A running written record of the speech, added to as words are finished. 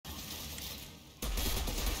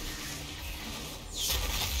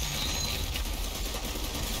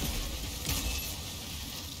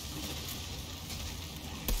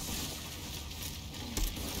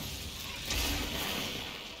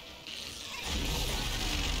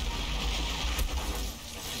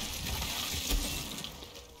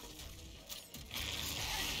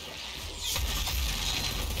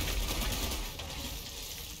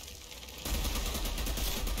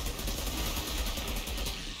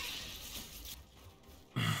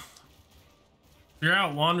If you're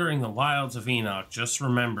out wandering the wilds of Enoch, just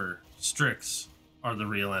remember, Strix are the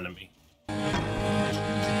real enemy.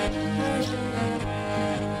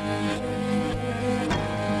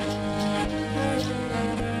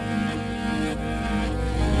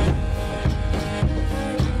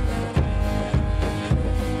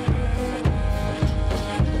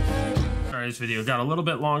 Sorry, this video got a little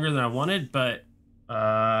bit longer than I wanted, but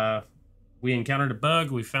we encountered a bug.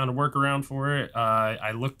 We found a workaround for it. I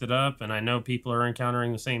looked it up, and I know people are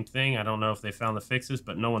encountering the same thing. I don't know if they found the fixes,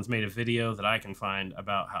 but no one's made a video that I can find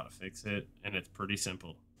about how to fix it, and it's pretty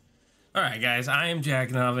simple. All right, guys, I am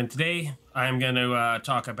Jaquenov, and today I'm going to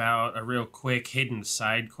talk about a real quick hidden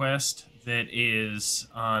side quest that is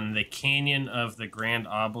on the Canyon of the Grand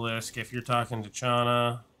Obelisk. If you're talking to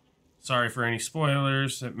Chana, sorry for any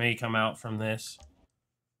spoilers that may come out from this.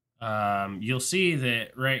 You'll see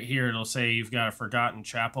that right here it'll say you've got a Forgotten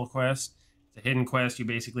Chapel quest. It's a hidden quest. You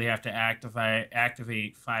basically have to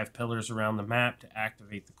activate 5 pillars around the map to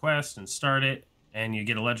activate the quest and start it, and you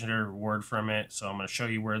get a legendary reward from it. So I'm going to show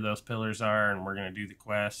you where those pillars are, and we're going to do the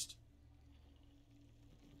quest.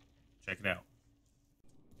 Check it out.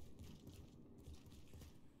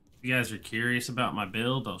 If you guys are curious about my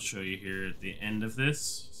build, I'll show you here at the end of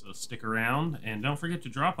this. So stick around, and don't forget to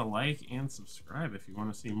drop a like and subscribe if you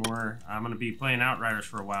want to see more. I'm going to be playing Outriders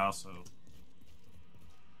for a while, so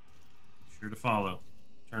be sure to follow.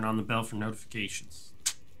 Turn on the bell for notifications.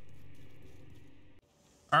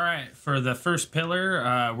 All right, for the first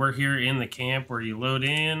pillar, we're here in the camp where you load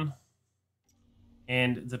in.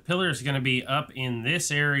 And the pillar is going to be up in this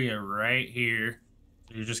area right here.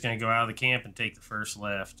 So you're just going to go out of the camp and take the first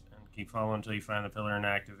left. And keep following until you find the pillar and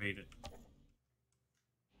activate it.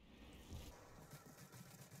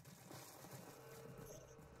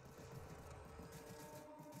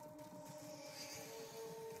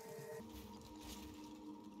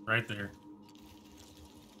 Right there.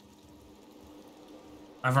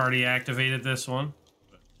 I've already activated this one.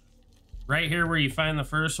 Right here where you find the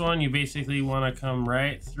first one, you basically want to come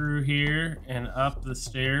right through here and up the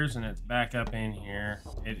stairs, and it's back up in here.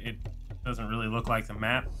 It doesn't really look like the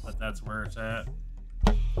map, but that's where it's at.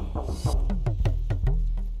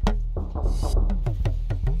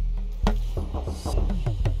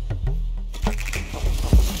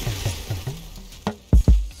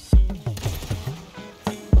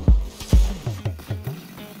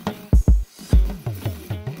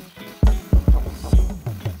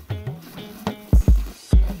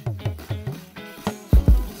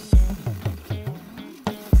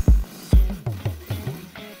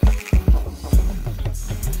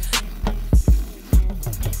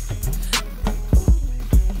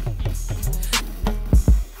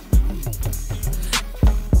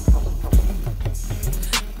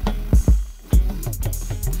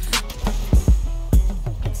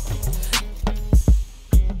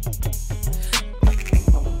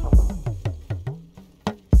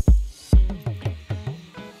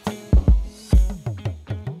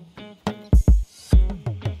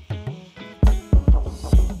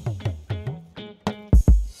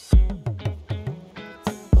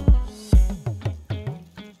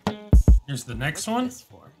 Here's the next one.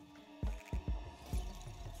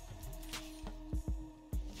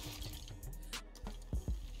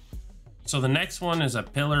 So the next one is a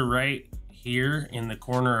pillar right here in the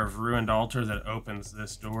corner of Ruined Altar that opens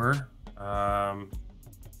this door.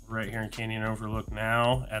 Right here in Canyon Overlook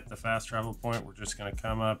now at the fast travel point. We're just going to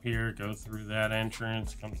come up here, go through that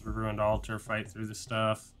entrance, come through Ruined Altar, fight through the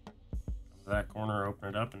stuff. Come to that corner, open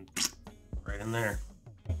it up, and right in there.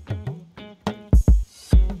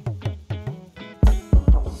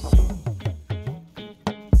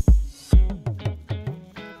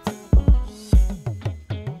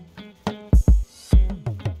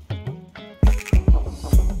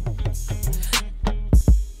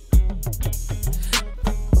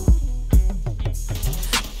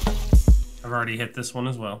 I've already hit this one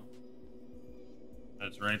as well.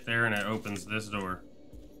 It's right there, and it opens this door.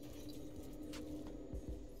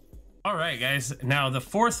 All right, guys. Now the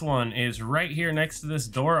fourth one is right here next to this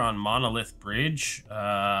door on Monolith Bridge.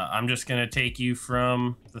 I'm just gonna take you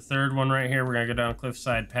from the third one right here. We're gonna go down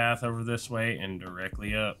Cliffside Path over this way and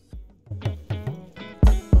directly up.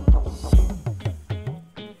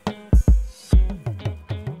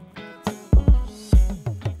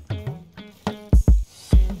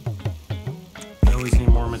 Always need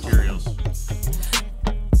more materials.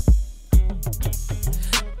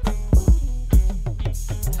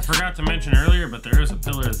 I forgot to mention earlier, but there is a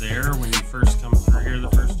pillar there when you first come through here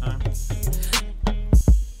the first time.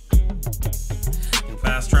 You can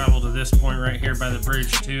fast travel to this point right here by the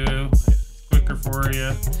bridge too, if it's quicker for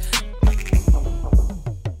you.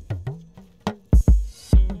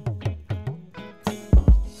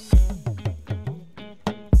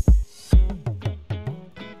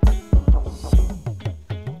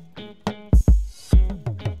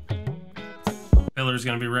 Pillar's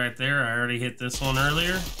gonna be right there. I already hit this one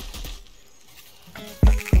earlier.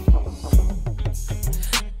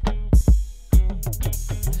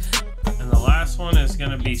 And the last one is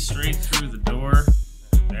gonna be straight through the door,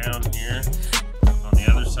 down here. On the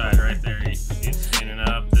other side right there, you can see it standing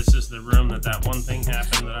up. This is the room that one thing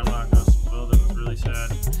happened that I'm not gonna spoil, that was really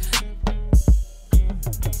sad.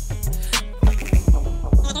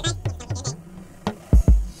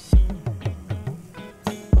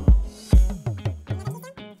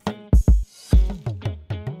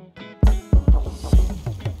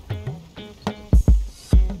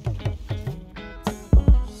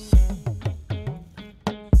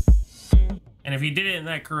 And if you did it in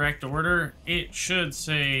that correct order, it should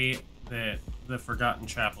say that the Forgotten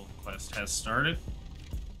Chapel quest has started.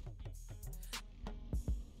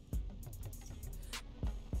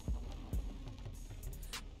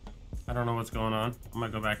 I don't know what's going on. I'm gonna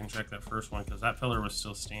go back and check that first one because that pillar was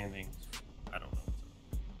still standing. I don't know.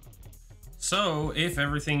 So if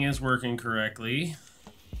everything is working correctly,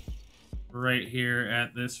 right here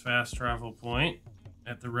at this fast travel point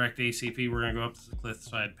at the wrecked ACP, we're gonna go up to the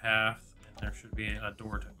cliffside path. There should be a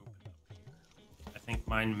door to open up here. I think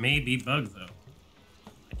mine may be bugged though.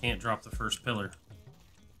 I can't drop the first pillar.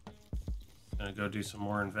 I'm gonna go do some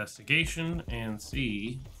more investigation and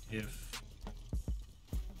see if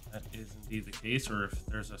that is indeed the case, or if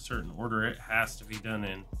there's a certain order it has to be done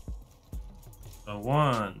in. So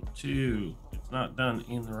 1, 2, it's not done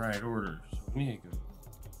in the right order. So we need to go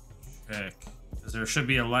check. Because there should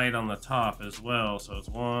be a light on the top as well. So it's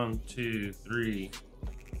 1, 2, 3.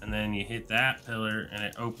 And then you hit that pillar and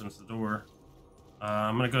it opens the door.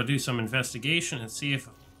 I'm gonna go do some investigation and see if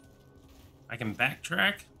I can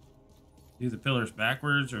backtrack, do the pillars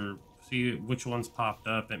backwards, or see which ones popped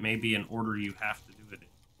up. It may be an order you have to do it in.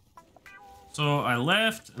 So I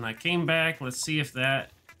left and I came back. Let's see if that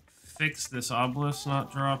fixed this obelisk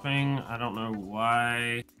not dropping. I don't know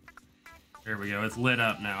why. There we go, it's lit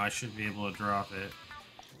up now. I should be able to drop it.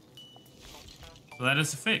 So that is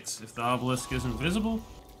the fix. If the obelisk isn't visible,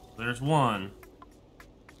 there's one.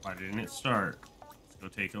 Why didn't it start? Let's go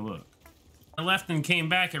take a look. I left and came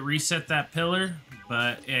back. It reset that pillar,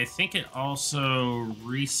 but I think it also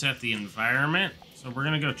reset the environment. So we're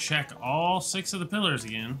gonna go check all 6 of the pillars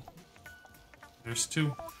again. There's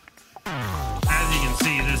 2. As you can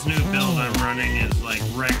see, this new build I'm running is like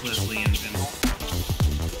recklessly invincible.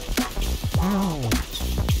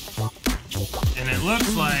 And it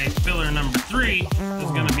looks like pillar number 3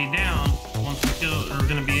 is gonna be down once we kill, or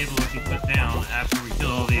gonna be able to be put down after we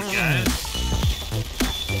kill all these guys.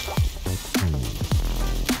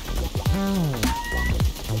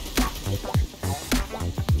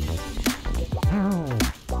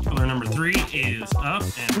 Pillar number 3 is up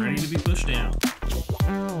and ready to be pushed down.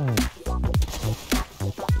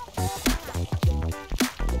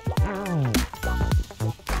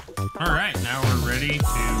 Alright, now we're ready to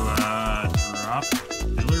drop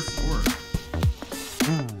pillar 4.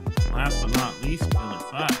 Last but not least, pillar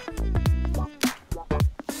 5.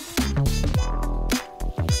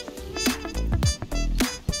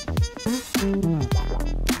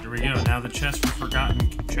 There we go. Now the chest for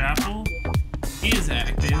Forgotten Chapel is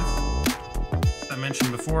active. As I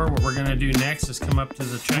mentioned before, what we're going to do next is come up to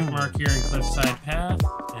the check mark here in Cliffside Path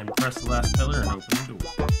and press the last pillar and open the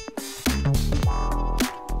door.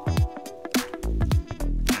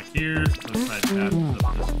 Back here, Cliffside Path is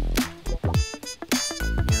up this way.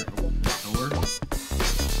 Here, open the door.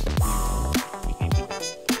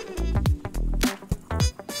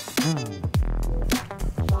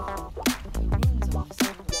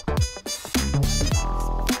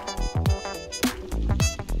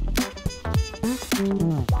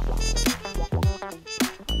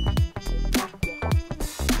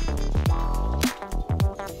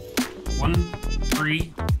 One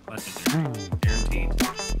free legendary, guaranteed.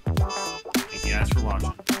 Thank you guys for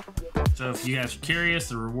watching. So if you guys are curious,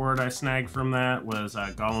 the reward I snagged from that was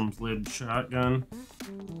Golem's Lid shotgun.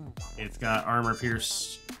 It's got armor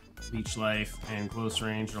pierce, leech life, and close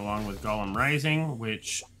range, along with Golem Rising,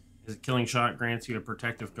 which is a killing shot, grants you a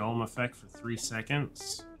protective golem effect for 3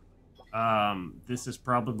 seconds. This is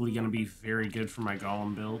probably going to be very good for my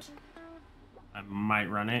golem build. I might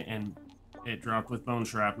run it, and it dropped with bone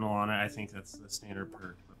shrapnel on it. I think that's the standard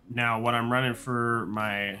perk. Now, what I'm running for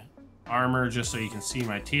my armor, just so you can see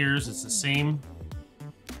my tiers, it's the same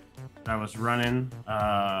that I was running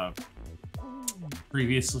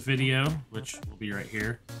previous video, which will be right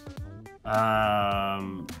here.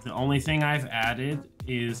 The only thing I've added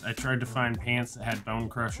is I tried to find pants that had Bone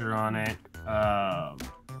Crusher on it. I'm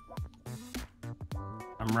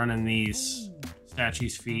running these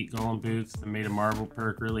Statue's Feet Golem boots. The Made of Marble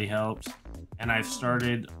perk really helps. and I've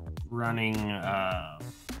started running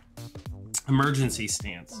emergency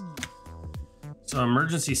stance. So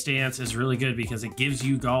emergency stance is really good because it gives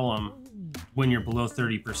you Golem when you're below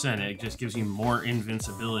 30%. It just gives you more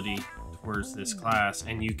invincibility towards this class,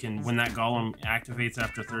 and you can, when that Golem activates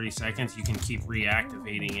after 30 seconds, you can keep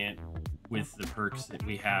reactivating it with the perks that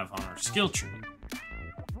we have on our skill tree.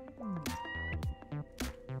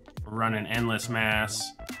 We're running Endless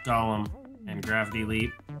Mass, Golem, and Gravity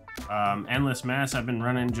Leap. Endless Mass I've been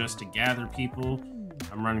running just to gather people.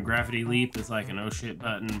 I'm running Gravity Leap as like an oh shit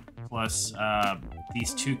button, plus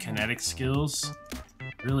these two kinetic skills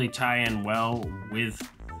really tie in well with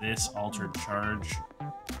this Altered Charge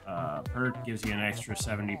perk. Gives you an extra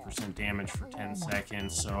 70% damage for 10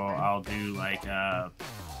 seconds, so I'll do like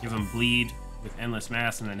give him bleed with Endless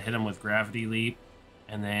Mass and then hit him with Gravity Leap,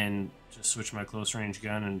 and then just switch my close range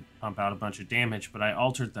gun and pump out a bunch of damage. But I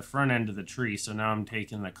altered the front end of the tree, so now I'm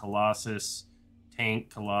taking the Colossus, tank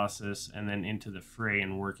Colossus, and then into the fray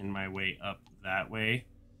and working my way up that way.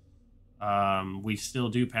 We still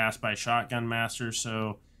do pass by Shotgun Master,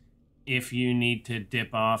 so if you need to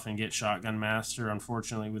dip off and get Shotgun Master,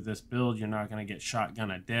 unfortunately with this build, you're not going to get Shotgun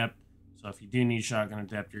Adept. So if you do need Shotgun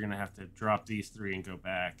Adept, you're going to have to drop these 3 and go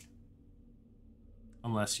back.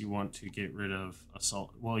 Unless you want to get rid of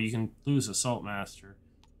Assault. Well, you can lose Assault Master.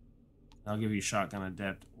 I'll give you Shotgun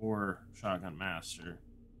Adept or Shotgun Master.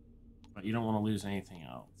 But you don't want to lose anything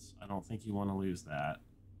else. I don't think you want to lose that.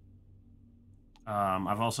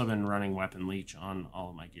 I've also been running Weapon Leech on all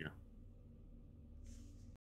of my gear.